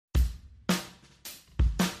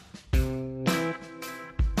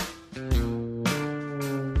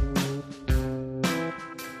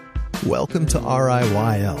Welcome to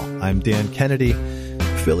RIYL. I'm Dan Kennedy,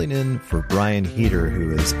 filling in for Brian Heater,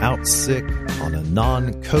 who is out sick on a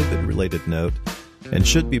non-COVID related note and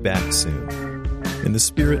should be back soon. In the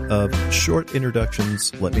spirit of short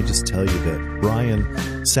introductions, let me just tell you that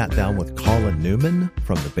Brian sat down with Colin Newman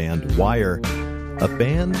from the band Wire, a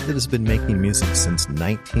band that has been making music since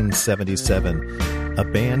 1977, a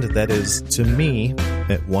band that is, to me,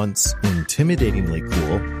 at once intimidatingly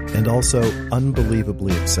cool and also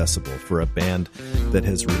unbelievably accessible for a band that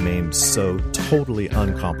has remained so totally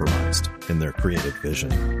uncompromised in their creative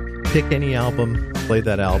vision. Pick any album, play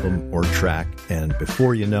that album or track, and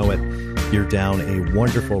before you know it, you're down a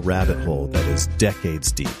wonderful rabbit hole that is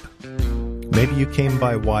decades deep. Maybe you came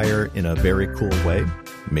by Wire in a very cool way.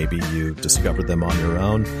 Maybe you discovered them on your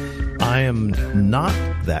own. I am not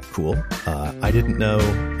that cool. I didn't know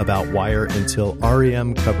about Wire until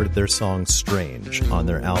R.E.M. covered their song Strange on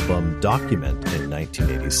their album Document in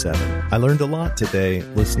 1987. I learned a lot today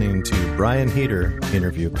listening to Brian Heater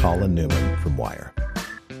interview Colin Newman from Wire.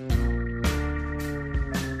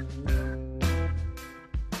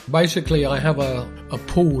 Basically, I have a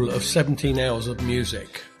pool of 17 hours of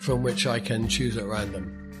music from which I can choose at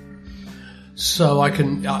random. So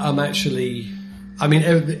the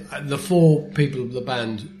four people of the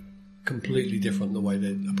band, completely different the way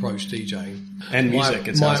they approach DJing. And music,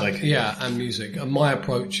 it sounds like. Yeah, and music. And my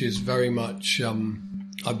approach is very much,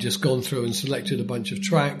 I've just gone through and selected a bunch of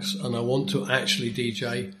tracks and I want to actually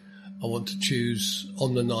DJ. I want to choose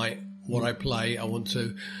on the night what I play. I don't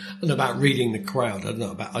know about reading the crowd.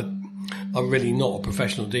 I'm really not a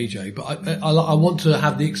professional DJ, but I want to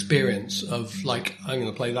have the experience of, like, I'm going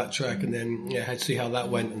to play that track and then see how that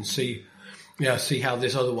went and see how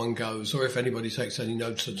this other one goes, or if anybody takes any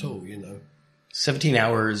notes at all, 17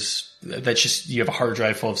 hours, that's just, you have a hard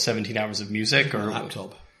drive full of 17 hours of music? Or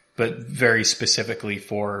laptop. But very specifically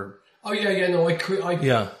for... Oh, yeah, no, I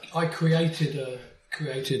created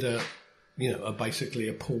basically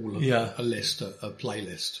a pool of a list, a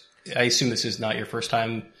playlist. I assume this is not your first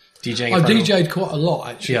time DJing? I've DJed quite a lot,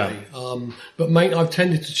 actually. Yeah. But, mate, I've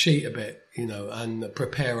tended to cheat a bit, and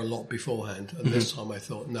prepare a lot beforehand. And this time I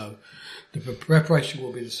thought, no, the preparation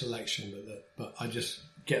will be the selection, but I just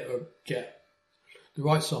get the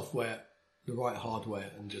right software, the right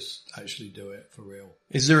hardware, and just actually do it for real.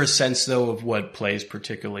 Is there a sense, though, of what plays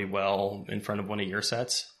particularly well in front of one of your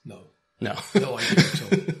sets? No. No. No idea at all.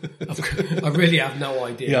 I really have no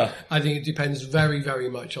idea. Yeah. I think it depends very,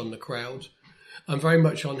 very much on the crowd and very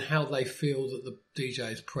much on how they feel that the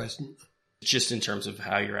DJ is present. Just in terms of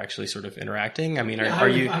how you're actually sort of interacting? I mean, how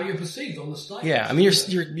you're perceived on the stage. Yeah, I mean,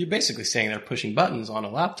 you're basically saying they're pushing buttons on a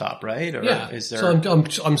laptop, right? Or is there... So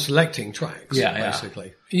I'm selecting tracks,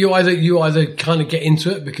 basically. You either kind of get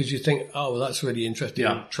into it because you think, oh, well, that's really interesting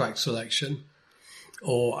track selection,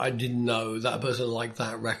 or I didn't know that person liked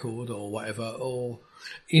that record or whatever, or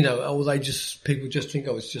people just think,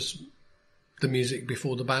 oh, it's just the music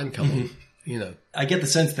before the band come on. I get the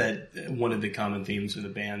sense that one of the common themes of the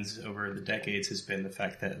bands over the decades has been the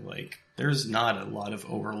fact that, like, there's not a lot of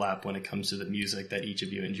overlap when it comes to the music that each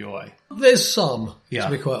of you enjoy. There's some, to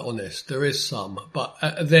be quite honest. There is some, but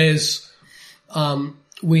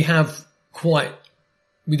we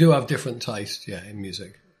do have different taste, in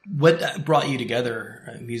music. What brought you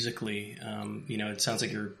together musically? It sounds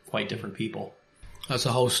like you're quite different people. That's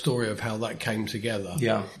a whole story of how that came together.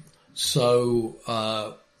 Yeah.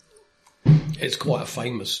 So, it's quite a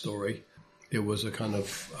famous story. There was a kind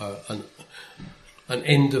of an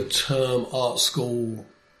end of term art school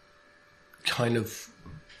kind of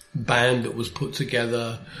band that was put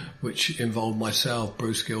together, which involved myself,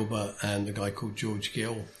 Bruce Gilbert, and a guy called George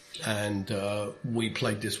Gill. And we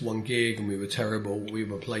played this one gig and we were terrible. We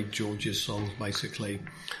played George's songs basically,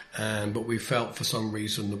 but we felt for some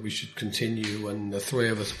reason that we should continue. And the three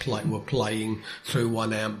of us were playing through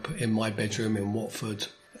one amp in my bedroom in Watford.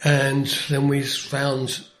 And then we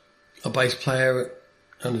found a bass player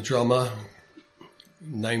and a drummer,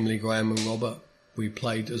 namely Graham and Robert. We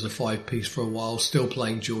played as a 5-piece for a while, still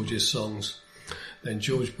playing George's songs. Then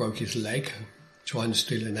George broke his leg trying to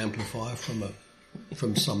steal an amplifier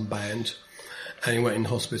from some band, and he went in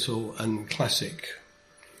hospital. And classic,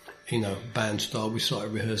 band style, we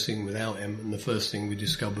started rehearsing without him, and the first thing we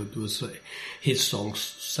discovered was that his songs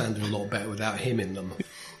sounded a lot better without him in them.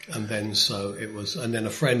 And then and then a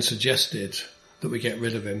friend suggested that we get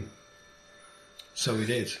rid of him. So we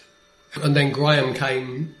did. And then Graham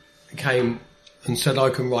came and said, I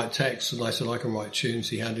can write text. And I said, I can write tunes.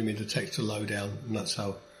 He handed me the text to Lowdown, and that's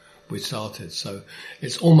how we started. So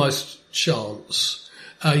it's almost chance.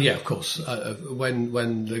 Of course.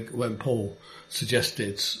 When Paul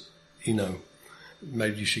suggested,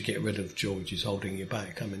 maybe you should get rid of George, he's holding you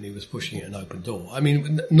back. I mean, he was pushing it an open door. I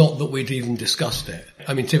mean, not that we'd even discussed it.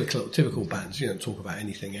 I mean, typical bands, you don't talk about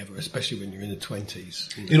anything ever, especially when you're in the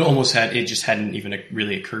 20s. You know? It just hadn't even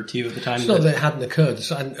really occurred to you at the time? It's not that it hadn't occurred.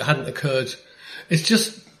 It hadn't occurred. It's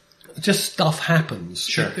just stuff happens.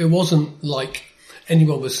 Sure. It wasn't like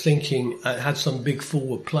anyone was thinking, had some big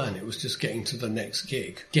forward plan. It was just getting to the next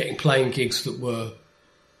gig, playing gigs that were,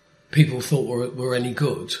 people thought were any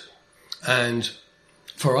good. And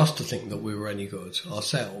for us to think that we were any good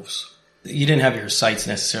ourselves. You didn't have your sights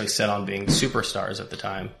necessarily set on being superstars at the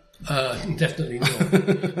time. Definitely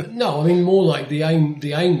not. No, I mean, more like the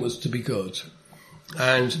aim was to be good.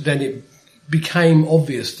 And then it became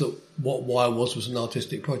obvious that what Wire was an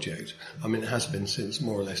artistic project. I mean, it has been since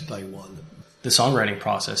more or less day one. The songwriting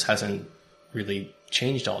process hasn't really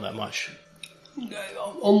changed all that much.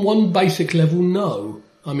 On one basic level, no.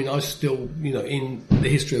 I mean, I still, in the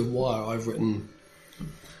history of Wire, I've written,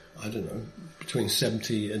 I don't know, between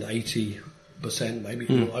 70 and 80%, maybe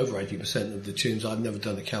over 80% of the tunes. I've never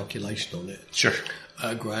done a calculation on it. Sure.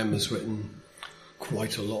 Graham has written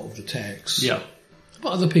quite a lot of the text. Yeah.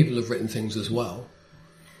 But other people have written things as well.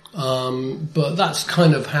 But that's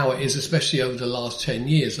kind of how it is, especially over the last 10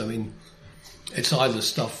 years. I mean, it's either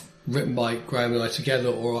stuff written by Graham and I together,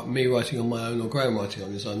 or me writing on my own, or Graham writing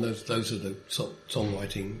on his own. Those are the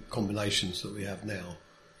songwriting combinations that we have now.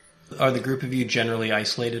 Are the group of you generally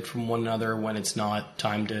isolated from one another when it's not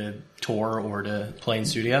time to tour or to play in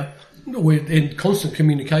studio? No, we're in constant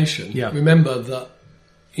communication. Yeah. Remember that,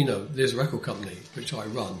 there's a record company which I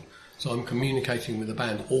run, so I'm communicating with the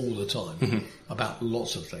band all the time about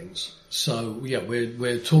lots of things. So yeah,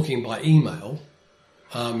 we're talking by email.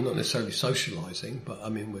 Not necessarily socialising, but I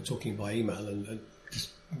mean, we're talking by email and just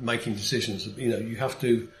making decisions. You have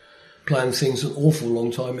to plan things an awful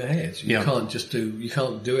long time ahead. You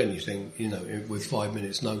can't do anything, with 5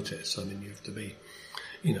 minutes notice. I mean, you have to be,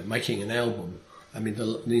 making an album. I mean,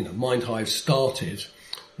 Mindhive started,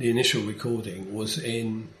 the initial recording was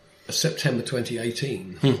in September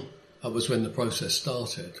 2018. That was when the process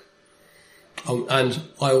started. And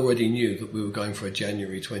I already knew that we were going for a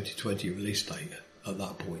January 2020 release date at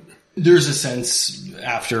that point. There's a sense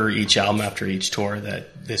after each album, after each tour,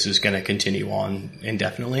 that this is going to continue on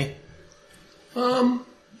indefinitely?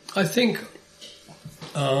 I think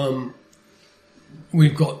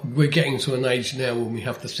we're getting to an age now when we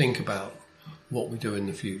have to think about what we do in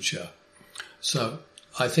the future. So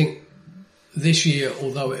I think this year,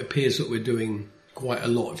 although it appears that we're doing quite a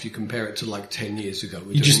lot, if you compare it to like 10 years ago,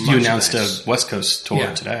 you announced a West Coast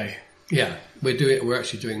tour today. Yeah, we're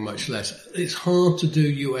actually doing much less. It's hard to do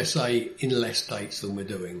USA in less dates than we're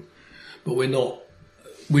doing, but we're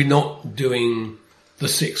not doing the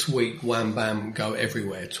 6-week wham bam go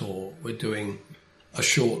everywhere tour. We're doing a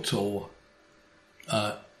short tour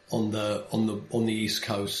on the East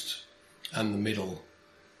Coast and the middle,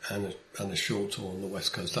 and a short tour on the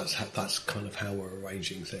West Coast. That's kind of how we're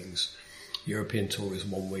arranging things. European tour is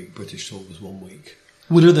 1 week. British tour was 1 week.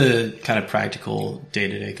 What are the kind of practical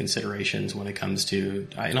day-to-day considerations when it comes to,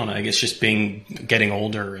 I don't know, I guess just getting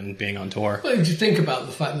older and being on tour? Well, if you think about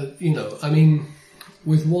the fact that, I mean,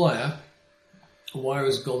 with Wire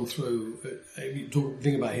has gone through, if you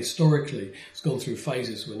think about historically, it's gone through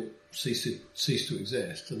phases when it ceased to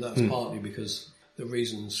exist. And that's partly because the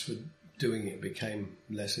reasons for doing it became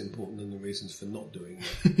less important than the reasons for not doing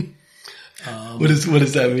it. What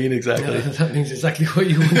does that mean exactly? That means exactly what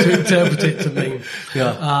you want to interpret it to mean.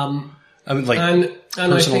 Yeah. I mean, like and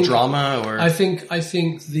personal drama, or I think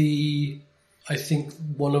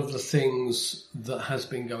one of the things that has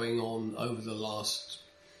been going on over the last,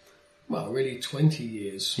 really 20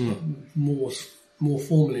 years, but more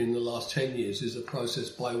formally in the last 10 years, is a process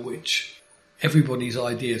by which everybody's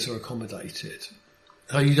ideas are accommodated.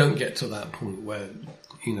 So you don't get to that point where,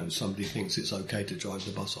 somebody thinks it's okay to drive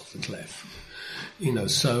the bus off the cliff.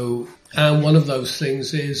 So, and one of those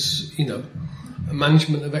things is, a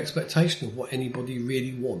management of expectation of what anybody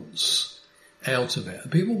really wants out of it.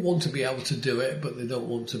 And people want to be able to do it, but they don't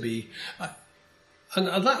want to be, and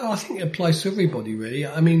that I think applies to everybody really.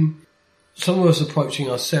 I mean, some of us approaching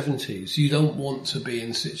our 70s, you don't want to be in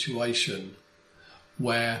a situation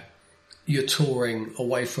where you're touring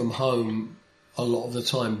away from home a lot of the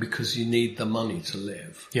time because you need the money to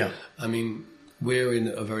live. Yeah. I mean, we're in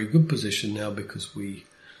a very good position now because we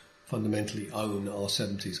fundamentally own our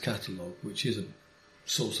 70s catalogue, which is a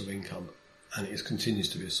source of income, and it continues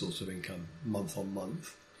to be a source of income month on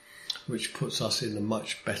month, which puts us in a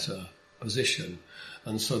much better position.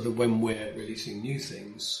 And so that when we're releasing new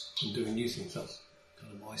things and doing new things, that's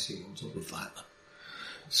kind of icing on top of that.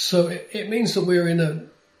 So it means that we're in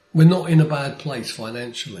we're not in a bad place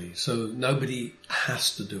financially, so nobody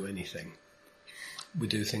has to do anything. We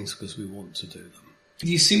do things because we want to do them.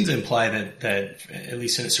 You seem to imply that at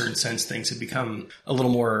least in a certain sense, things have become a little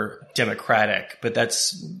more democratic, but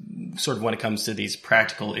that's sort of when it comes to these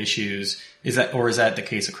practical issues. Is that the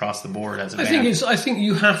case across the board as a band? I think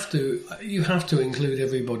you have to include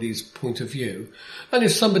everybody's point of view, and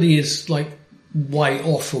if somebody is like way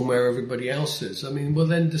off from where everybody else is, I mean, we'll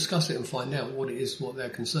then discuss it and find out what it is, what their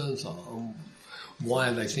concerns are, and why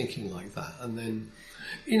are they thinking like that, and then.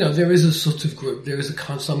 There is a sort of group, there is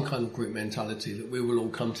some kind of group mentality that we will all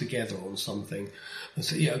come together on something and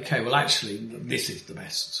say, yeah, okay, well, actually, this is the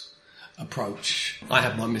best approach. I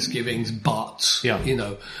have my misgivings, but, I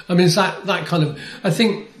mean, it's that kind of, I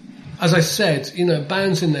think, as I said,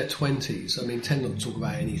 bands in their 20s, I mean, tend not to talk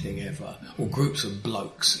about anything ever, or groups of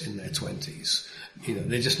blokes in their 20s,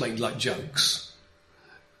 they just make like jokes.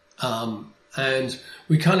 And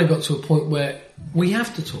we kind of got to a point where we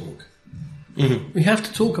have to talk. Mm-hmm. We have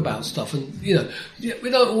to talk about stuff, and we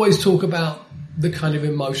don't always talk about the kind of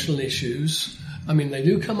emotional issues. I mean, they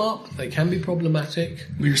do come up; they can be problematic.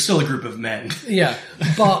 We're still a group of men, yeah.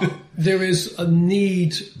 But there is a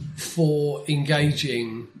need for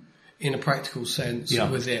engaging in a practical sense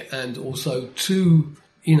with it, and also to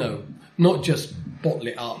not just bottle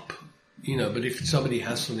it up. But if somebody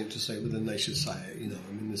has something to say, well, then they should say it.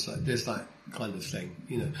 I mean, there's that kind of thing.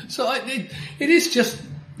 So it is just.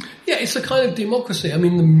 Yeah, it's a kind of democracy. I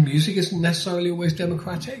mean, the music isn't necessarily always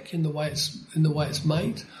democratic in the way it's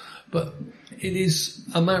made, but it is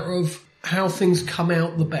a matter of how things come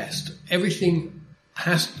out the best. Everybody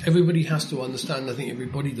has to understand. I think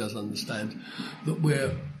everybody does understand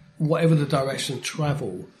that whatever the direction of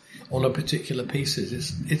travel on a particular piece is,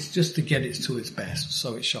 it's just to get it to its best,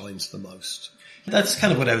 so it shines the most. That's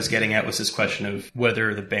kind of what I was getting at, was this question of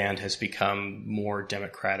whether the band has become more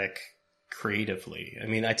democratic creatively. I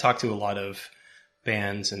mean, I talk to a lot of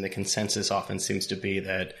bands, and the consensus often seems to be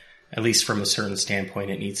that, at least from a certain standpoint,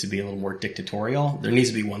 it needs to be a little more dictatorial. There needs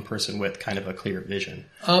to be one person with kind of a clear vision.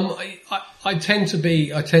 I tend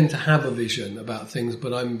to have a vision about things,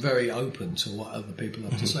 but I'm very open to what other people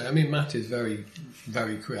have to say. I mean, Matt is very,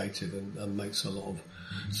 very creative and makes a lot of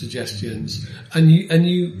suggestions, and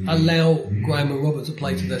you allow Graham and Robert to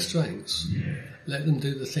play to their strengths. Let them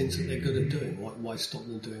do the things that they're good at doing. Why stop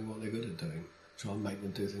them doing what they're good at doing? Try and make them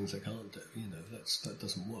do things they can't do. That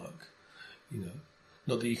doesn't work.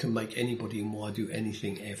 Not that you can make anybody in why do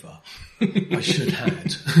anything ever. I should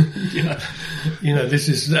had. This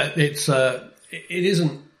is that. It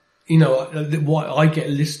isn't. Why I get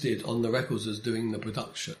listed on the records as doing the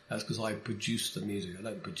production. That's because I produce the music. I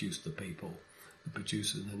don't produce the people. The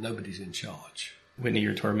producers, and nobody's in charge. Whitney,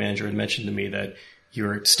 your tour manager, had mentioned to me that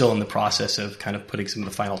you're still in the process of kind of putting some of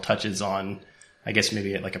the final touches on, I guess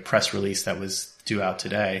maybe like a press release that was due out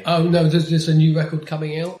today. Oh, no, there's a new record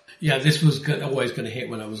coming out. Yeah, this was always going to hit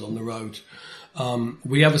when I was on the road.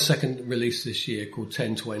 We have a second release this year called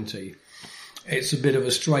 1020. It's a bit of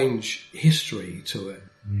a strange history to it.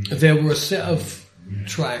 There were a set of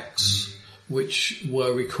tracks which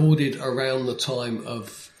were recorded around the time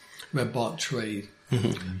of Red Bark Tree,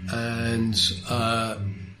 and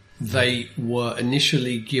they were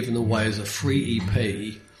initially given away as a free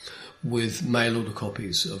EP with mail order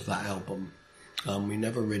copies of that album. We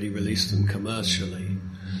never really released them commercially.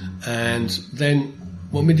 And then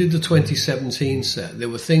when we did the 2017 set, there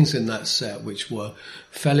were things in that set which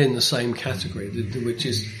fell in the same category, which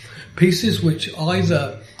is pieces which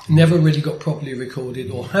either never really got properly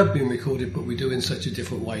recorded or have been recorded, but we do in such a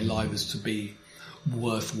different way live as to be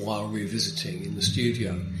worthwhile revisiting in the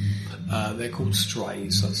studio. They're called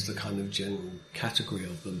strays. That's the kind of general category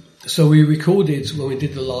of them. So we recorded, when we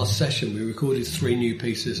did the last session, we recorded 3 new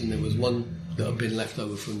pieces, and there was one that had been left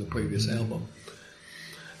over from the previous album,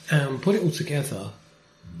 and put it all together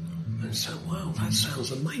and said, wow, that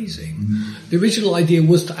sounds amazing. The original idea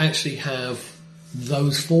was to actually have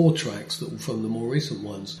those 4 tracks that were from the more recent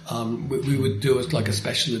ones. We would do like a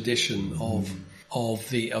special edition of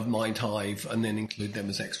Mind Hive, and then include them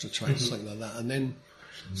as extra tracks, something like that. And then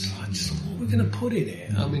I just thought, what are we going to put in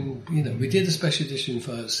it? I mean, we did a special edition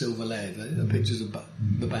for Silver Lead, the pictures of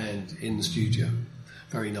the band in the studio.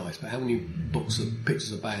 Very nice, but how many books of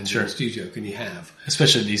pictures of bands in the studio can you have?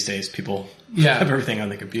 Especially these days, people have everything on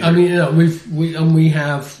the computer. I mean,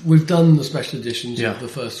 we've done the special editions of the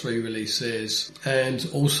first 3 releases, and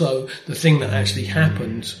also the thing that actually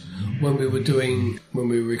happened when we were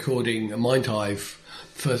recording a Mind Hive,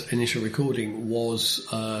 first initial recording was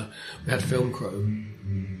we had film crew,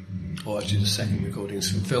 or actually the second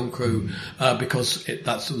recordings from film crew, because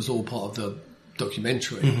that was all part of the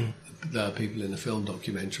documentary. the people in the film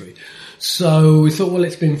documentary. So we thought, well,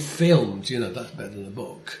 it's been filmed, that's better than a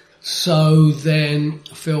book. So then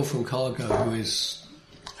Phil from Cargo, who is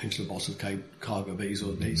the boss of Cargo, but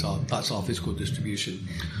that's our physical distribution.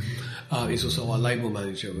 He's also our label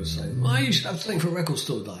manager, was saying, well, you should have something for Record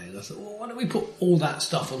Store Day. And I thought, well, why don't we put all that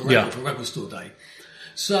stuff on the record for Record Store Day?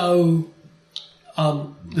 So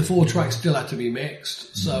the 4 tracks still had to be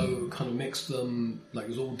mixed, so kind of mixed them, like it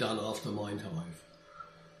was all done after Mind Hive.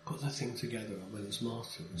 Got that thing together when it was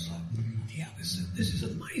mastered. It was like, yeah, this is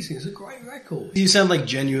amazing. It's a great record. You sound like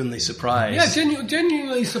genuinely surprised. Yeah,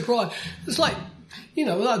 genuinely surprised. It's like,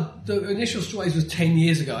 the initial Strays was 10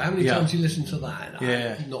 years ago. How many times you listen to that?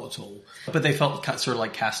 Yeah. Not at all. But they felt sort of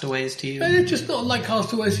like castaways to you? They're just not like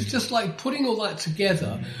castaways. It's just like putting all that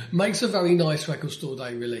together makes a very nice Record Store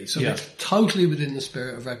Day release. So it's totally within the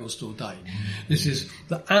spirit of Record Store Day. This is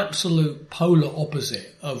the absolute polar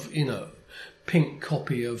opposite of, pink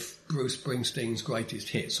copy of Bruce Springsteen's greatest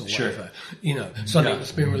hits or whatever. Something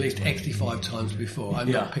that's been released 85 times before. I'm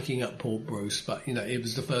not picking up Paul Bruce, but, it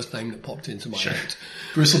was the first name that popped into my head.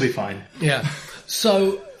 Bruce will be fine. Yeah.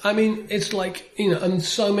 So, I mean, it's like, and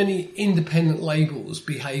so many independent labels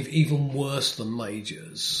behave even worse than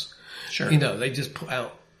majors. Sure. They just put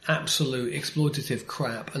out absolute exploitative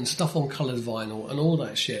crap and stuff on coloured vinyl and all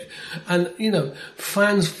that shit. And,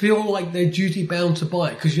 fans feel like they're duty bound to buy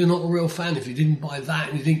it because you're not a real fan if you didn't buy that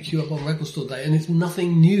and you didn't queue up on Record Store Day, and it's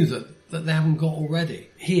nothing new that they haven't got already.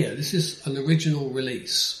 Here, this is an original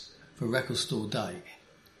release for Record Store Day.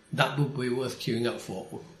 That would be worth queuing up for.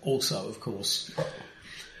 Also, of course,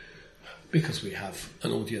 because we have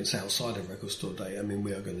an audience outside of Record Store Day, I mean,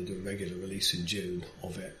 we are going to do a regular release in June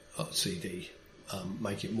of it at CD.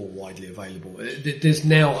 Make it more widely available. There's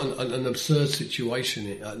now an absurd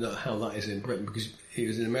situation how that is in Britain, because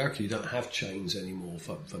in America you don't have chains anymore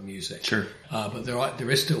for music. Sure. But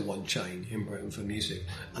there is still one chain in Britain for music,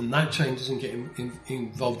 and that chain doesn't get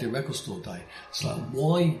involved in Record Store Day. It's like,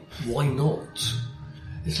 why not?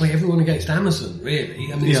 It's like everyone against Amazon,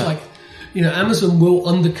 really. I mean, it's like, Amazon will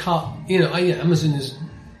undercut, Amazon is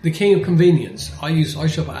the king of convenience. I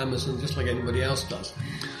shop at Amazon just like anybody else does.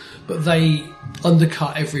 But they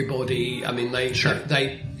undercut everybody. I mean, they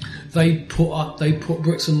put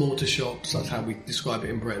bricks and mortar shops. That's how we describe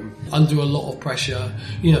it in Britain. Under a lot of pressure.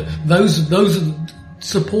 Those are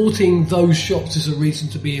supporting those shops is a reason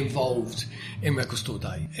to be involved in Record Store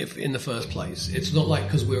Day. If in the first place, it's not like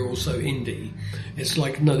because we're also indie. It's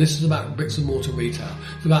like, no, this is about bricks and mortar retail.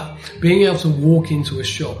 It's about being able to walk into a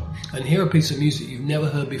shop and hear a piece of music you've never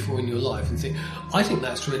heard before in your life and think, I think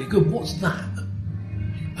that's really good. What's that?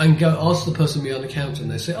 And go ask the person behind the counter, and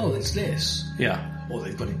they say, "Oh, it's this." Yeah. Or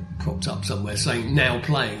they've got it propped up somewhere saying "now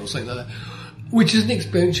playing" or something like that, which is an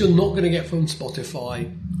experience you're not going to get from Spotify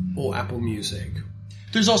or Apple Music.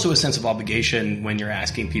 There's also a sense of obligation when you're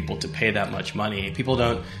asking people to pay that much money. People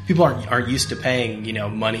aren't used to paying,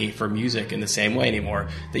 money for music in the same way anymore.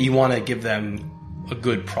 That you want to give them a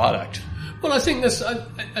good product. Well, I think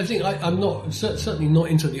I'm not certainly not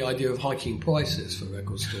into the idea of hiking prices for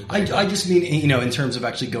Record Store Day. I just mean, in terms of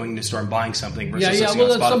actually going to the store and buying something versus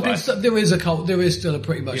listening on Spotify. There is still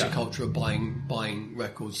pretty much a culture of buying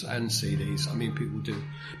records and CDs. I mean,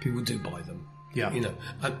 people do buy them. Yeah. And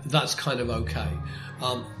that's kind of okay.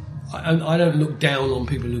 I don't look down on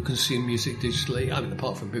people who consume music digitally. I mean,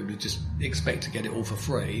 apart from people who just expect to get it all for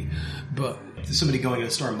free. But somebody going to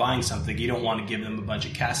the store and buying something, you don't want to give them a bunch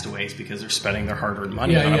of castaways because they're spending their hard-earned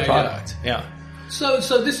money on a product. Yeah. So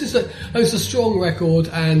this is it's a strong record,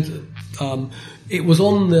 and it was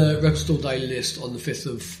on the Record Store Day list on the 5th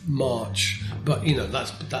of March. But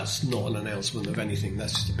that's not an announcement of anything.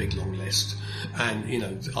 That's just a big long list,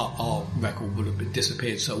 and our record would have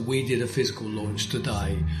disappeared. So we did a physical launch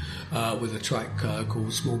today with a track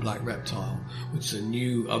called Small Black Reptile, which is a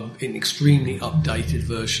new, an extremely updated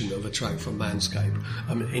version of a track from Manscape.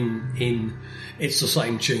 I mean, it's the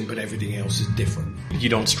same tune, but everything else is different. You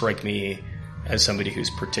don't strike me as somebody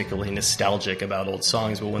who's particularly nostalgic about old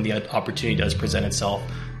songs, but when the opportunity does present itself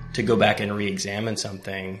to go back and re-examine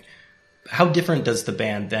something, how different does the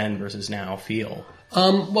band then versus now feel?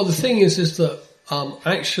 Well, the thing is that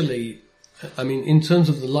actually, I mean, in terms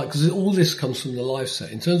of the live, because all this comes from the live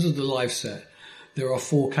set. In terms of the live set, there are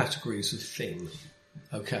 4 categories of thing.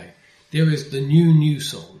 Okay, there is the new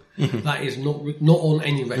song that is not on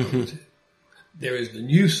any record. There is the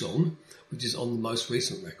new song, which is on the most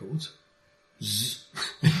recent record.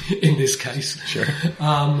 In this case, sure.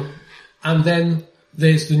 And then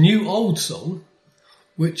there's the new old song,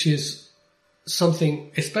 which is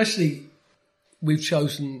something, especially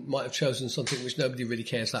might have chosen something which nobody really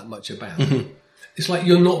cares that much about. It's like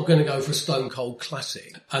you're not going to go for a Stone Cold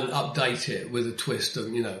classic and update it with a twist of,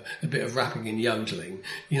 a bit of rapping and yodeling.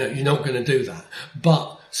 You're not going to do that.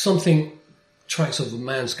 But tracks of the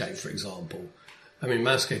Manscape, for example. I mean,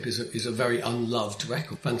 Manscape is a very unloved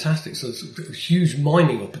record. Fantastic. So there's huge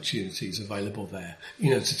mining opportunities available there.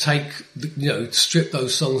 To take, strip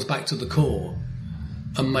those songs back to the core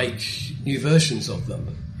and make new versions of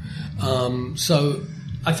them. So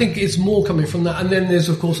I think it's more coming from that. And then there's,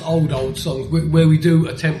 of course, old songs where we do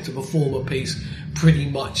attempt to perform a piece pretty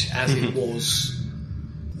much as it was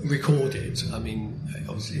recorded. I mean,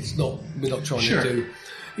 obviously we're not trying to do,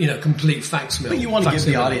 complete facsimile. But you want to give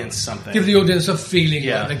the audience something. Give the audience a feeling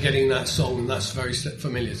that they're getting that song, and that's very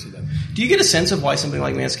familiar to them. Do you get a sense of why something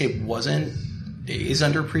like Manscaped is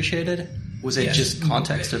underappreciated? Was it just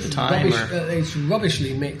context at the time? It's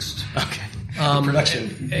rubbishly mixed. Okay. The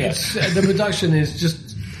production. The production is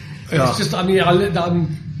just... It's just... I mean,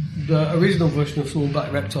 the original version of Small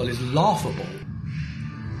Black Reptile is laughable.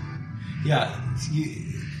 Yeah.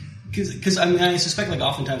 Because I suspect like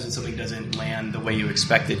oftentimes when something doesn't land the way you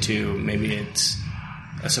expect it to, maybe it's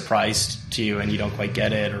a surprise to you and you don't quite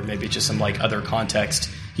get it, or maybe it's just some like other context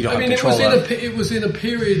you don't have control of. It was in a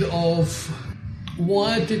period of...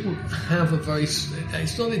 Wire didn't have it's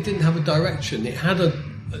not that it didn't have a direction. It had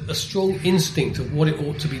a strong instinct of what it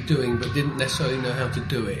ought to be doing, but didn't necessarily know how to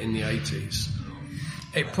do it in the 80s.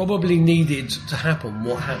 It probably needed to happen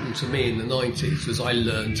what happened to me in the 90s, as I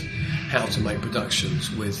learned how to make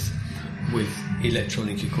productions with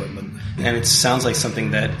electronic equipment. And it sounds like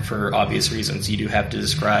something that, for obvious reasons, you do have to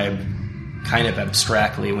describe kind of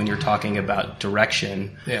abstractly when you're talking about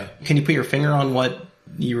direction. Yeah. Can you put your finger on what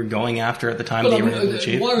you were going after at the time that you were able to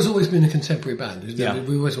achieve? Wire has always been a contemporary band. Yeah.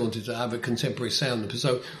 We always wanted to have a contemporary sound.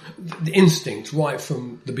 So the instinct right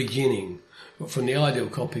from the beginning, from the Ideal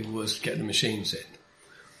Copy, was get the machines in.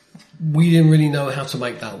 We didn't really know how to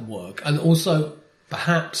make that work. And also,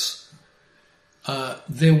 perhaps,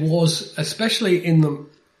 there was, especially in the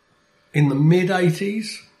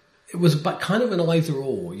mid-80s, it was kind of an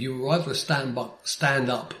either-or. You were either a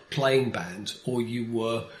stand-up playing band, or you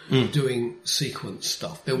were doing sequence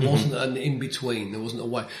stuff. There wasn't an in-between. There wasn't a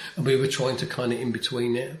way. And we were trying to kind of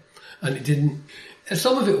in-between it. And it didn't...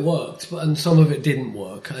 Some of it worked, and some of it didn't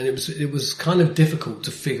work. And it was kind of difficult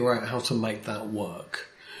to figure out how to make that work.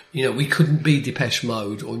 We couldn't be Depeche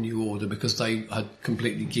Mode or New Order because they had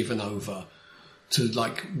completely given over to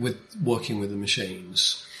working with the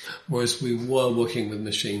machines. Whereas we were working with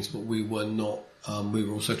machines, but we were not. We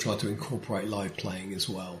were also trying to incorporate live playing as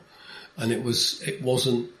well, and it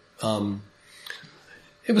wasn't.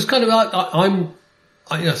 It was kind of like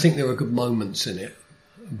I think there were good moments in it,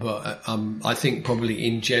 but I think probably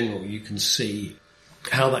in general you can see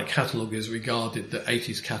how that catalogue is regarded. The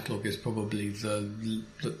 80s catalogue is probably the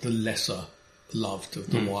lesser loved of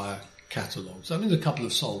the Wire catalogues. I mean, there's a couple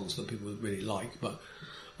of songs that people really like, but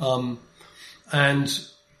and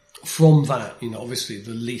from that, obviously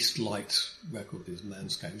the least liked record is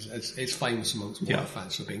Manscaped. It's famous amongst Wire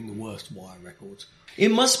fans for being the worst Wire record.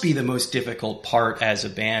 It must be the most difficult part as a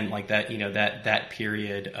band, like that, that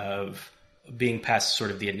period of being past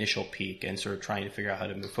sort of the initial peak and sort of trying to figure out how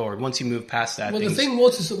to move forward. Once you move past that, the thing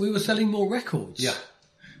is that we were selling more records. Yeah,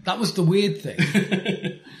 that was the weird thing.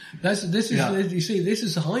 You see, this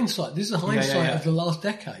is a hindsight. This is a hindsight of the last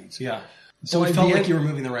decade. Yeah. So it felt like you were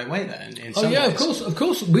moving the right way then. In some ways. Of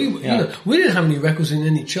course. We didn't have any records in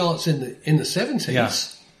any charts in the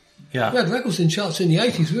 70s. Yeah. We had records in charts in the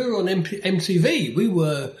 80s. We were on MTV. We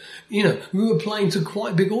were playing to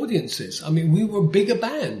quite big audiences. I mean, we were a bigger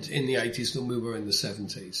band in the 80s than we were in the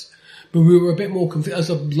 70s. But we were a bit more as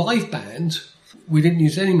a live band. We didn't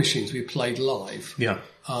use any machines. We played live. Yeah.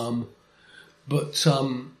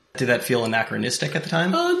 Did that feel anachronistic at the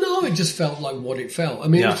time? No, it just felt like what it felt. I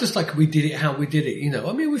mean, it's just like we did it how we did it,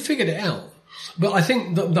 I mean, we figured it out. But I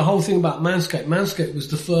think the whole thing about Manscaped was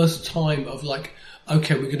the first time of like,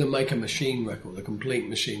 okay, we're going to make a machine record, a complete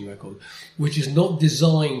machine record, which is not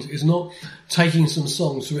designed, is not taking some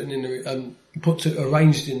songs written in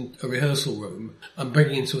arranged in a rehearsal room and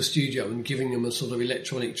bringing into a studio and giving them a sort of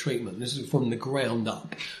electronic treatment. This is from the ground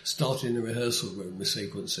up, starting in the rehearsal room with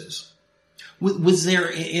sequences. Was there,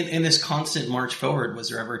 in this constant march forward, was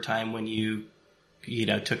there ever a time when you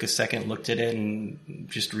took a second, looked at it, and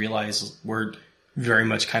just realized we're very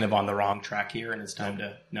much kind of on the wrong track here and it's time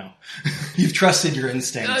to... No. You've trusted your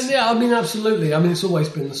instincts. Yeah, I mean, absolutely. I mean, it's always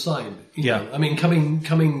been the same. You know? I mean,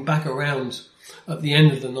 coming back around at the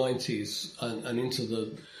end of the 90s and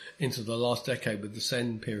into into the last decade with the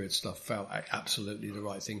Zen period stuff felt absolutely the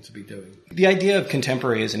right thing to be doing. The idea of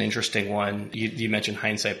contemporary is an interesting one. You mentioned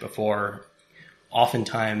hindsight before.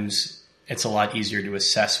 Oftentimes, it's a lot easier to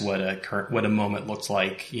assess what a moment looks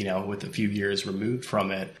like, with a few years removed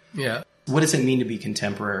from it. Yeah. What does it mean to be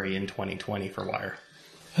contemporary in 2020 for Wire?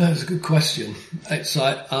 That's a good question. It's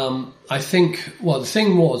I think, the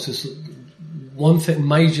thing is one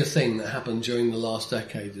major thing that happened during the last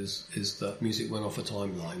decade is that music went off a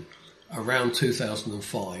timeline. Around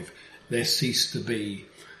 2005, there ceased to be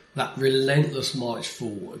that relentless march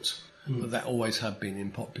forward that always had been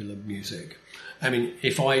in popular music. I mean,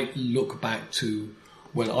 if I look back to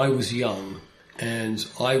when I was young and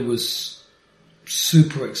I was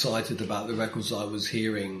super excited about the records I was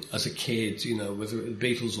hearing as a kid, whether it was the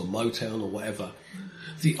Beatles or Motown or whatever,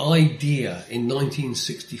 the idea in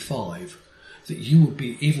 1965 that you would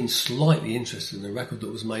be even slightly interested in a record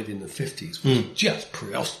that was made in the 50s was just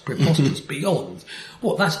preposterous beyond.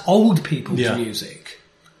 That's old people's music.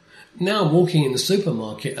 Now I'm walking in the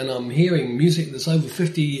supermarket and I'm hearing music that's over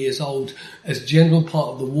 50 years old as general part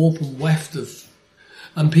of the warp and weft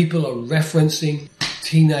and people are referencing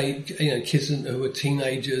kids who are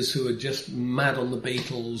teenagers who are just mad on the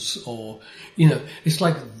Beatles or, it's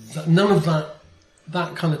like none of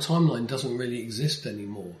that kind of timeline doesn't really exist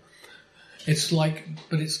anymore. It's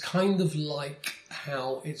but it's kind of like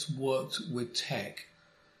how it's worked with tech,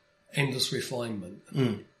 endless refinement.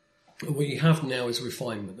 What you have now is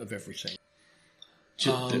refinement of everything.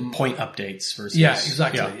 Just the point updates versus... Yeah,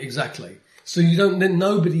 exactly. So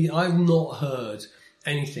I've not heard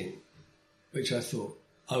anything which I thought,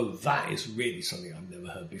 that is really something I've never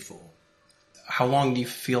heard before. How long do you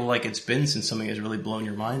feel like it's been since something has really blown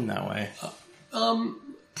your mind that way?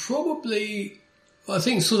 Probably... I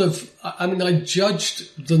think I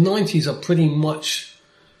judged, the 90s are pretty much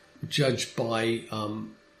judged by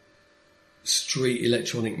street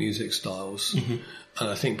electronic music styles. Mm-hmm. And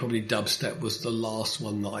I think probably dubstep was the last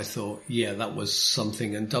one that I thought, that was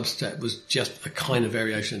something. And dubstep was just a kind of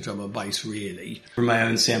variation of drum and bass, really. From my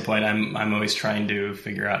own standpoint, I'm always trying to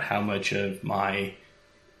figure out how much of my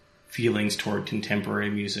feelings toward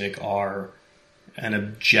contemporary music are an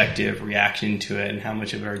objective reaction to it and how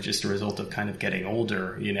much of it are just a result of kind of getting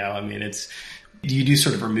older, you do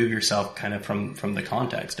sort of remove yourself kind of from the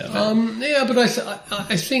context of it. But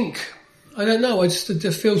I think, I don't know, it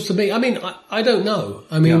just feels to me, I don't know.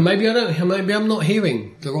 Maybe I'm not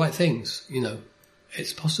hearing the right things,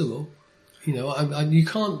 it's possible, you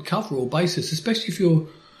can't cover all bases, especially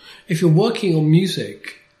if you're working on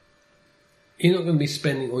music. You're not going to be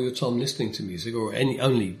spending all your time listening to music, or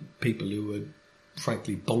only people who are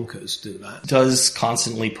frankly bonkers do that. Does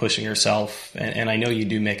constantly pushing yourself, and I know you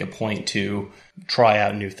do make a point to try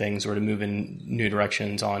out new things or to move in new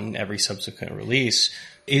directions on every subsequent release,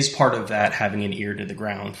 is part of that having an ear to the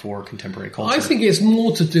ground for contemporary culture? I think it's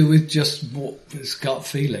more to do with just what this gut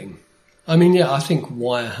feeling. I think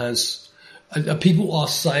Wire has... people are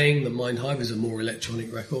saying that Mindhive is a more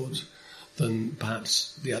electronic record than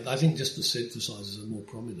perhaps I think just the synthesizers are more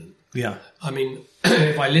prominent. Yeah.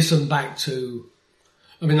 If I listen back to...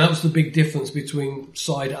 that was the big difference between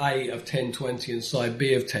side A of 1020 and side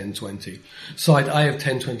B of 1020. Side A of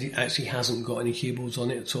 1020 actually hasn't got any keyboards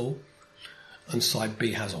on it at all. And side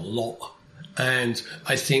B has a lot. And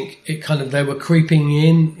I think they were creeping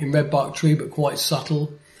in Red Bark Tree, but quite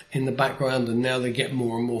subtle in the background. And now they get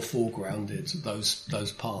more and more foregrounded,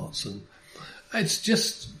 those parts. And it's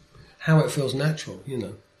just how it feels natural,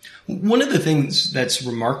 One of the things that's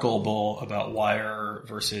remarkable about Wire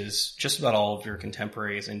versus just about all of your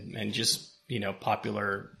contemporaries and just,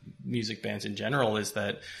 popular music bands in general is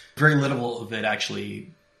that very little of it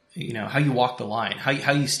actually, how you walk the line,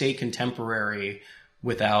 how you stay contemporary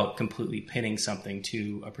without completely pinning something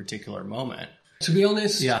to a particular moment. To be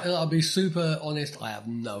honest, I'll be super honest, I have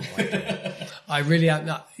no idea. I really have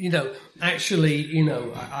not, actually,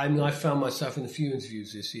 I found myself in a few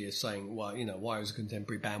interviews this year saying, Wire is a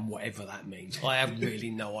contemporary band, whatever that means. I have really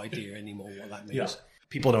no idea anymore what that means. Yeah.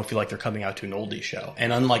 People don't feel like they're coming out to an oldie show.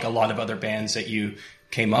 And unlike a lot of other bands that you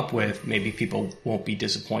came up with, maybe people won't be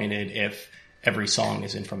disappointed if every song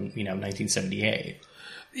is from, 1978.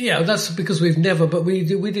 Yeah, that's because we've never, but we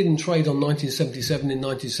didn't trade on 1977 and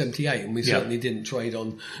 1978, and we certainly didn't trade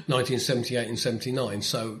on 1978 and 79.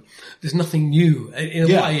 So there's nothing new in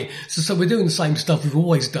a way. So we're doing the same stuff we've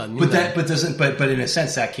always done. But in a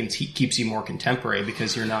sense that keeps you more contemporary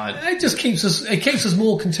because you're not. It just keeps us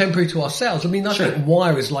more contemporary to ourselves. I think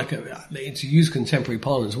Wire is to use contemporary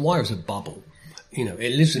parlance, Wire is a bubble.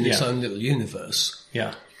 It lives in its own little universe.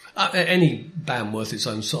 Yeah. Any band worth its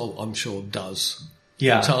own soul, I'm sure, does.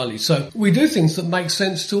 entirely. So we do things that make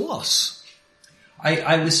sense to us.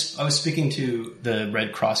 I was speaking to the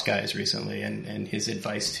Red Cross guys recently, and his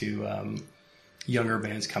advice to younger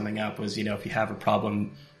bands coming up was, if you have a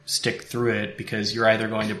problem, stick through it, because you're either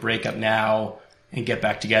going to break up now and get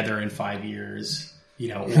back together in 5 years,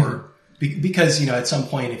 or because, at some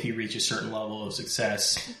point, if you reach a certain level of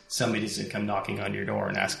success, somebody's going to come knocking on your door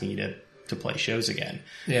and asking you to play shows again.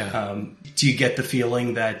 Yeah. Do you get the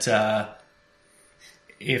feeling that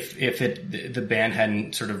if the band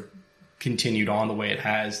hadn't sort of continued on the way it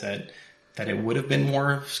has, that it would have been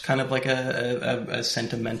more kind of like a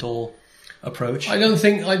sentimental approach? I don't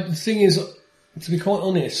think. The thing is, to be quite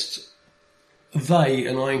honest, they,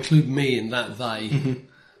 and I include me in that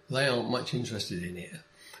they aren't much interested in it.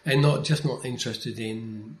 They're not interested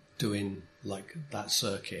in doing like that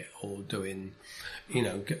circuit or doing,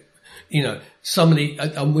 somebody,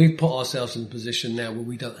 and we've put ourselves in a position now where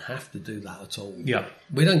we don't have to do that at all. Yeah.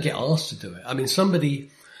 We don't get asked to do it. I mean, there's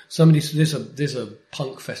a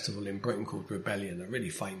punk festival in Britain called Rebellion, a really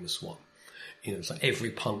famous one. It's like every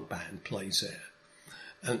punk band plays there.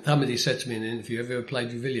 And somebody said to me in an interview, have you ever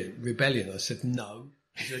played Rebellion? I said, no.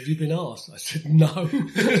 He said, have you been asked? I said, no.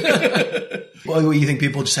 Well, you think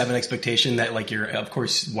people just have an expectation that, like, of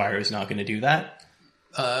course, Wire is not going to do that?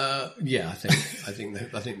 Yeah, I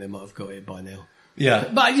think they might have got it by now. Yeah.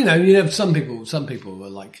 But, some people are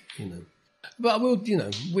like, but we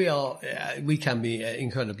can be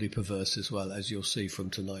incredibly perverse as well, as you'll see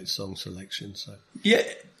from tonight's song selection. So yeah,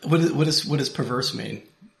 what does perverse mean?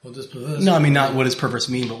 What does perverse? No, I mean not what does perverse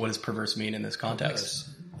mean, but what does perverse mean in this context?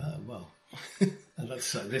 And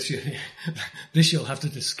that's this you'll have to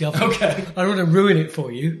discover. Okay, I don't want to ruin it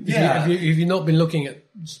for you. Yeah, if you've not been looking at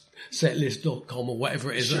setlist.com or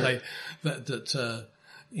whatever it is sure. that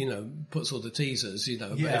puts all the teasers, Yeah.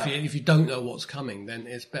 But if you don't know what's coming, then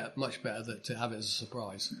it's much better to have it as a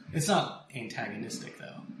surprise. It's not antagonistic,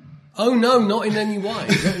 though. Oh, no, not in any way.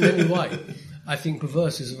 Not in any way. I think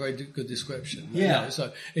perverse is a very good description. Yeah.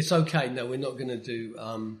 So it's okay. No, we're not going to do,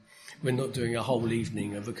 we're not doing a whole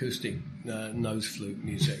evening of acoustic nose flute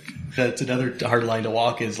music. That's another hard line to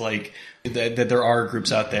walk, is like that there are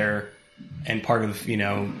groups out there, and part of,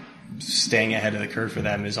 staying ahead of the curve for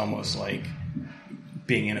them is almost like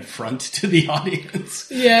being an affront to the audience.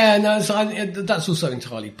 Yeah, no, that's also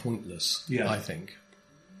entirely pointless, yeah. I think.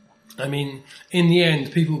 I mean, in the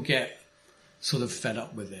end, people get sort of fed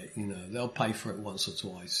up with it, they'll pay for it once or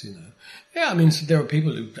twice, Yeah, I mean, so there are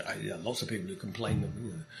people lots of people who complain that,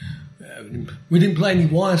 we didn't play any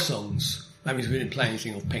Wire songs. That means we didn't play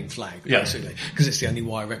anything off Pink Flag, basically, because it's the only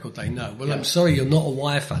Wire record they know. Well, I'm sorry, you're not a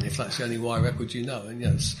Wire fan if that's the only Wire record you know. And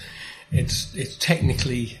it's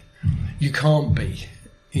technically, you can't be,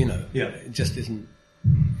 it just isn't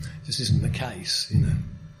the case, And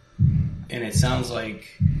it sounds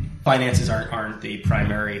like finances aren't the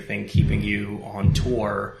primary thing keeping you on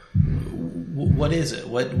tour. What is it?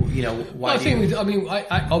 Why? We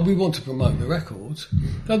want to promote the record.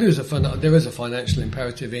 Now, there is a financial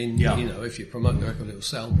imperative in, if you promote the record, it will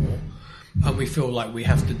sell more. And we feel like we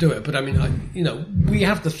have to do it. But I mean, we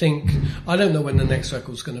have to think, I don't know when the next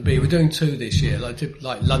record's going to be. We're doing 2 this year, like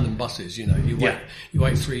London Buses, you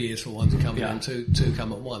wait 3 years for one to come in and two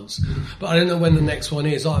come at once. But I don't know when the next one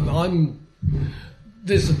is.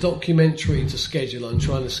 There's a documentary to schedule. I'm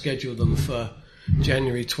trying to schedule them for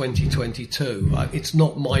January 2022. It's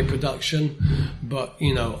not my production, but,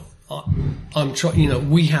 I'm trying.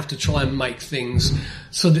 We have to try and make things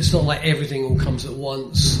so that it's not like everything all comes at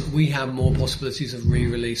once. We have more possibilities of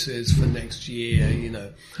re-releases for next year.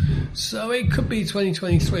 So it could be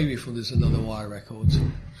 2023 before there's another Wire record,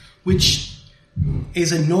 which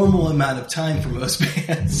is a normal amount of time for most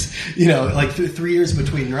bands. Like 3 years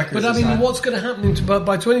between records. But I mean, what's going to happen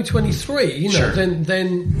by 2023? Sure. then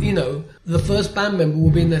the first band member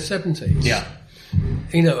will be in their 70s. Yeah.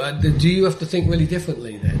 Do you have to think really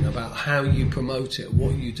differently then about how you promote it,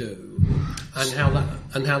 what you do,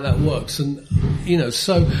 and how that works? And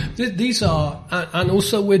so these are, and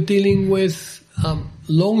also we're dealing with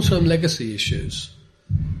long-term legacy issues.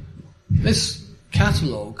 This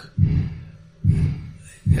catalogue,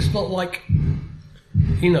 it's not like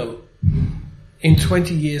in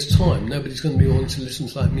 20 years' time nobody's going to be wanting to listen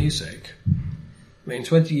to that music. I mean, in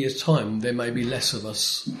 20 years' time there may be less of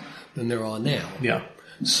us than there are now. Yeah.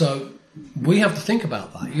 So we have to think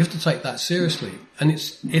about that. You have to take that seriously, and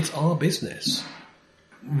it's our business.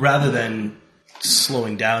 Rather than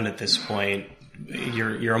slowing down at this point,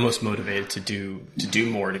 you're almost motivated to do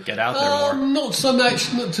more, to get out there more. Not so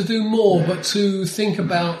much not to do more, but to think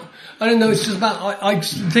about. I don't know. It's just about.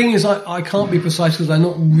 The thing is, I can't be precise because I'm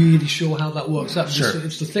not really sure how that works.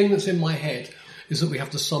 It's the thing that's in my head. is that we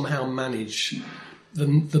have to somehow manage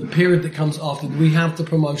the period that comes after. We have the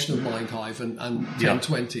promotion of Mind Hive and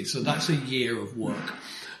 1020, so that's a year of work.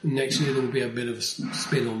 Next year there will be a bit of a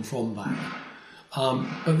spin on from that.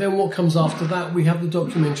 But then what comes after that, we have the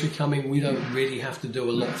documentary coming. We don't really have to do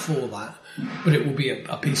a lot for that, but it will be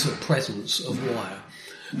a piece of presence of Wire.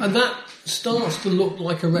 And that starts to look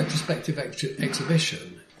like a retrospective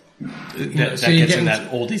exhibition. That gets in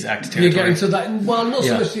that oldies act territory. You're getting to that, well, not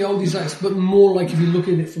so much the oldies acts, but more like if you look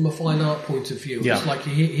at it from a fine art point of view. It's like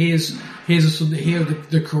here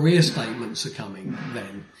the career statements are coming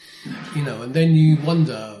then, and then you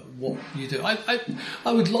wonder what you do. I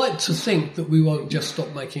would like to think that we won't just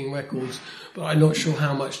stop making records, but I'm not sure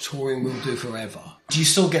how much touring we'll do forever. Do you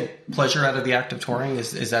still get pleasure out of the act of touring?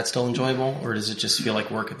 Is that still enjoyable, or does it just feel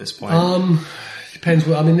like work at this point? Depends.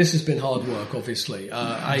 This has been hard work, obviously.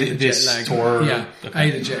 The this jet lag, tour,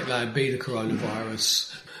 A, the jet lag, B, the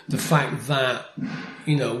coronavirus. The fact that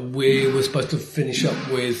we were supposed to finish up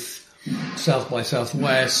with South by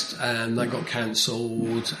Southwest, and that got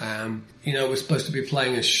cancelled. We're supposed to be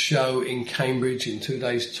playing a show in Cambridge in 2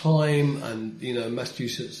 days' time, and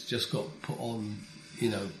Massachusetts just got put on.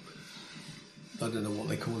 I don't know what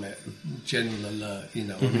they call it, general alert.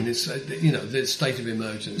 It's the state of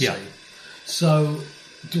emergency. Yeah. So,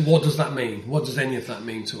 what does that mean? What does any of that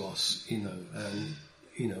mean to us? Is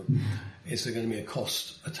there going to be a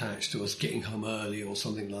cost attached to us getting home early or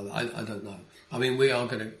something like that? I don't know. We are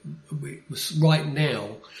going to. Right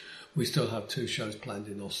now, we still have 2 shows planned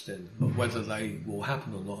in Austin, but whether they will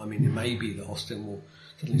happen or not, it may be that Austin will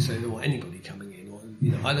suddenly say they don't want anybody coming in, or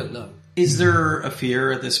I don't know. Is there a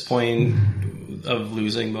fear at this point of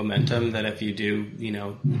losing momentum that if you do,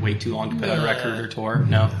 wait too long to put out a record or tour?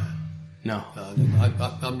 No.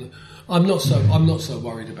 I'm not so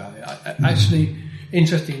worried about it. Actually,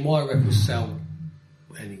 interesting. Wire records sell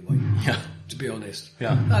anyway. Yeah. To be honest.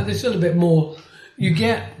 Yeah. There's still a bit more.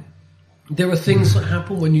 There are things that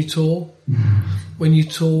happen when you tour. When you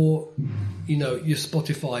tour, your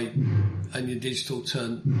Spotify and your digital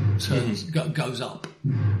goes up.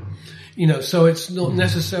 So it's not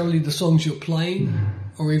necessarily the songs you're playing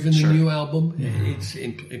or even the new album. It's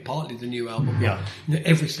partly the new album. Yeah.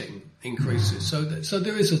 Everything increases. So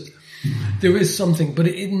there is something, but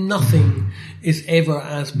nothing is ever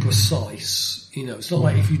as precise. It's not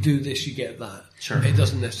like if you do this, you get that. Sure. It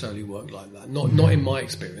doesn't necessarily work like that. Not in my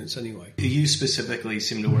experience, anyway. You specifically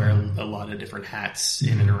seem to wear a lot of different hats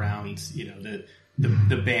in and around,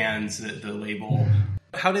 the bands, the label.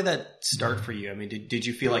 How did that start for you? Did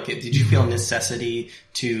you feel did you feel a necessity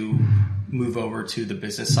to move over to the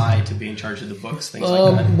business side, to be in charge of the books, things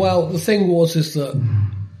like that? Well, the thing is that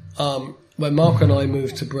when Mark and I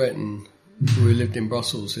moved to Britain, we lived in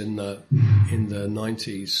Brussels in the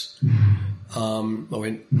 90s, or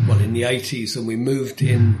in the 80s, and we moved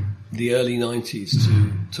in the early 90s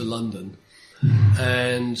to London,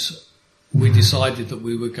 and we decided that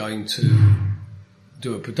we were going to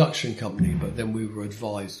do a production company, but then we were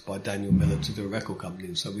advised by Daniel Miller to do a record company,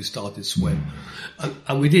 and so we started Swim,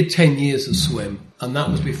 and we did 10 years of Swim, and that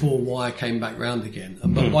was before Wire came back round again.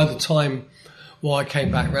 But by the time Wire came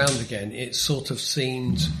back round again, it sort of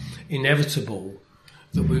seemed inevitable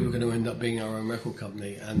that we were going to end up being our own record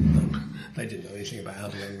company, and they didn't know anything about how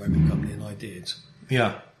to run a record company, and I did.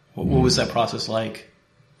 Yeah. What was that process like?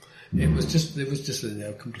 It was just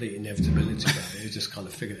a complete inevitability about it. It just kind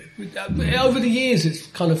of figured it. Over the years, it's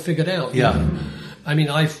kind of figured out. Yeah.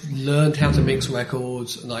 I've learned how to mix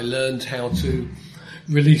records, and I learned how to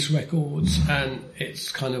release records, and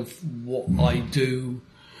it's kind of what I do.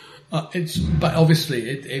 But obviously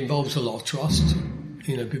it involves a lot of trust.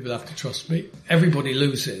 People have to trust me. Everybody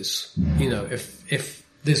loses. If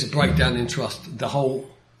there's a breakdown in trust,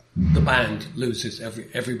 the band loses.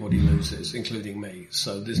 Everybody loses, including me.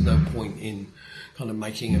 So there's no point in kind of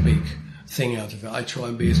making a big thing out of it. I try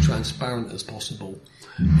and be as transparent as possible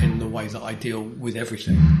in the way that I deal with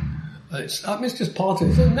everything. It's just part of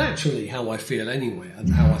it. It's naturally how I feel anyway, and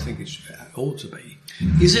how I think it ought to be.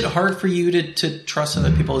 Is it hard for you to trust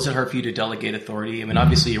other people? Is it hard for you to delegate authority?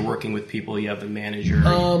 Obviously you're working with people. You have a manager.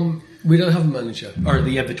 We don't have a manager. Or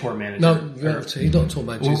you have the tour manager. No, he's not a tour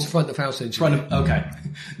manager. He's front of house engineer. Okay.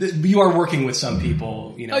 You are working with some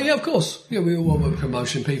people, Oh, yeah, of course. Yeah, we all work with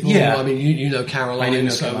promotion people. Yeah. You know Caroline. I know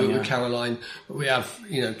so Caroline, we're with Caroline. We have,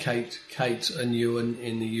 Kate and Ewan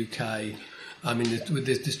in the UK.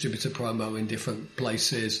 There's distributor promo in different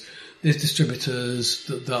places. There's distributors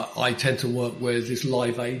that I tend to work with. There's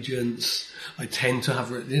live agents. I tend to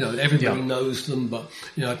have, everybody knows them, but,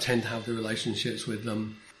 I tend to have the relationships with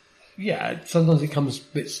them. Yeah, sometimes it comes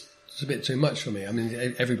bits It's a bit too much for me. I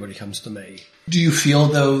mean, everybody comes to me. Do you feel,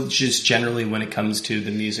 though, just generally when it comes to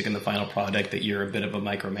the music and the final product, that you're a bit of a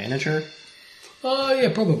micromanager?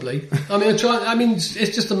 Yeah, probably. I mean, it's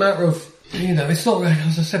just a matter of, it's not,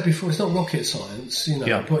 as I said before, it's not rocket science,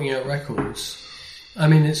 putting out records. I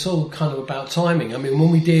mean, it's all kind of about timing. I mean,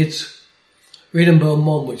 when we did Read and Burn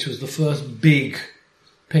Mom, which was the first big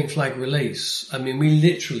Pink Flag release, I mean, we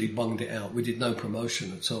literally bunged it out. We did no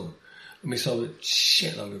promotion at all. And we sold a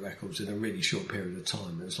shitload of records in a really short period of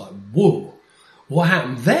time. It was like, whoa, what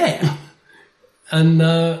happened there? And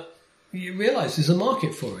you realise there's a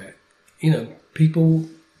market for it. People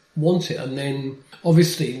want it. And then,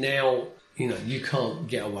 obviously, now, you can't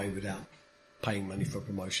get away without paying money for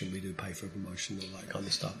promotion. We do pay for promotion, all that kind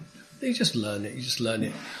of stuff. You just learn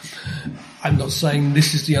it. I'm not saying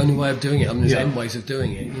this is the only way of doing it. I mean, there's N ways of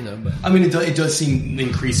doing it, But I mean, it does seem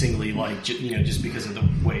increasingly like, just because of the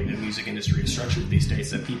way the music industry is structured these days,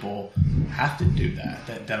 that people have to do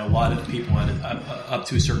that. That a lot of people up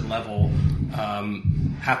to a certain level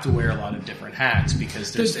have to wear a lot of different hats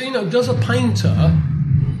because there's... does a painter,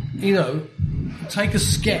 take a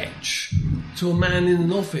sketch to a man in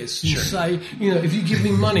an office and say, if you give me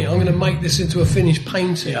money, I'm going to make this into a finished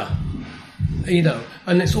painting. Yeah.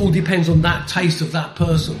 And it all depends on that taste of that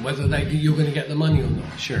person, whether you're going to get the money or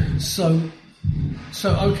not. Sure. So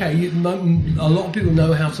okay, a lot of people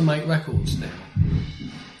know how to make records now.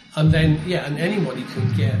 And then, and anybody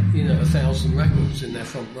can get, 1,000 records in their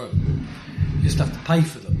front row. You just have to pay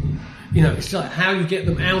for them. It's like how you get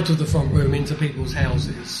them out of the front room into people's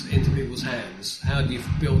houses, into people's hands. How do you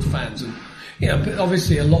build fans? And, but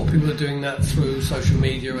obviously a lot of people are doing that through social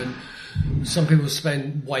media, and some people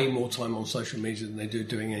spend way more time on social media than they do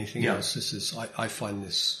doing anything else. I find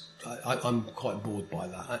this, I'm quite bored by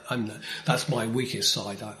that. That's my weakest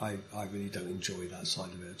side. I really don't enjoy that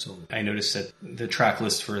side of it at all. I noticed that the track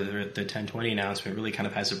list for the 1020 announcement really kind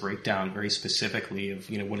of has a breakdown very specifically of,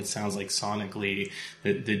 what it sounds like sonically,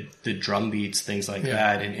 the drum beats, things like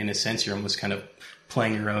that. And in a sense, you're almost kind of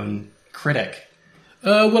playing your own critic.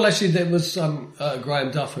 Well, actually, there was Graham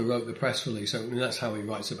Duff who wrote the press release. I mean, that's how he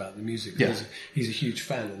writes about the music. Yeah. He's a huge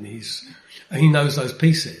fan, and he knows those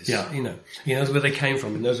pieces. Yeah. He knows where they came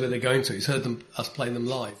from. He knows where they're going to. He's heard us play them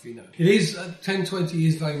live. It is 1020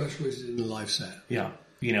 is very much rooted in the live set. Yeah.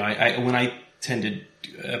 When I tend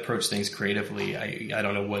to approach things creatively, I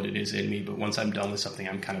don't know what it is in me, but once I'm done with something,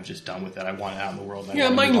 I'm kind of just done with it. I want it out in the world.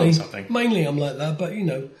 Mainly I'm like that, but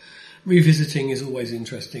revisiting is always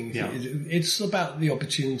interesting. Yeah. It's about the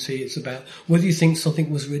opportunity. It's about whether you think something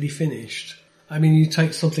was really finished. I mean, you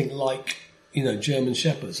take something like, German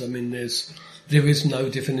Shepherds. I mean, there is no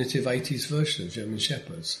definitive 80s version of German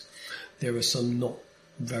Shepherds. There are some not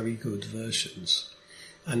very good versions.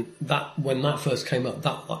 And when that first came up,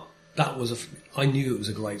 I knew it was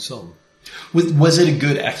a great song. Was it a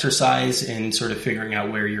good exercise in sort of figuring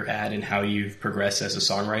out where you're at and how you've progressed as a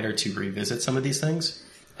songwriter to revisit some of these things?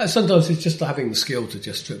 Sometimes it's just having the skill to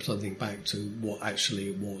just strip something back to what actually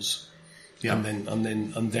it was, and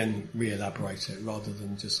then re-elaborate it rather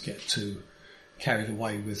than just get too carried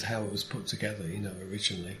away with how it was put together,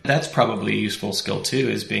 originally. That's probably a useful skill too,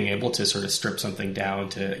 is being able to sort of strip something down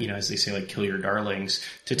to, as they say, like kill your darlings,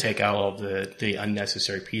 to take out all of the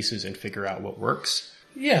unnecessary pieces and figure out what works.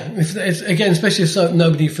 Yeah, it's again, especially if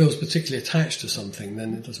nobody feels particularly attached to something,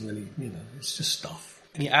 then it doesn't really, it's just stuff.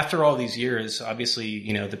 After all these years, obviously,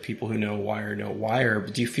 the people who know Wire,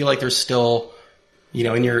 but do you feel like there's still,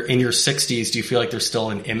 in your 60s, do you feel like there's still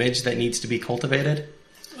an image that needs to be cultivated?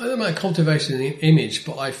 I don't know cultivation in image,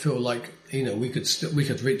 but I feel like, we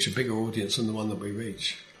could reach a bigger audience than the one that we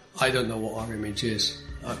reach. I don't know what our image is.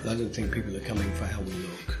 I don't think people are coming for how we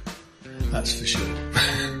look. That's for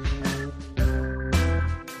sure.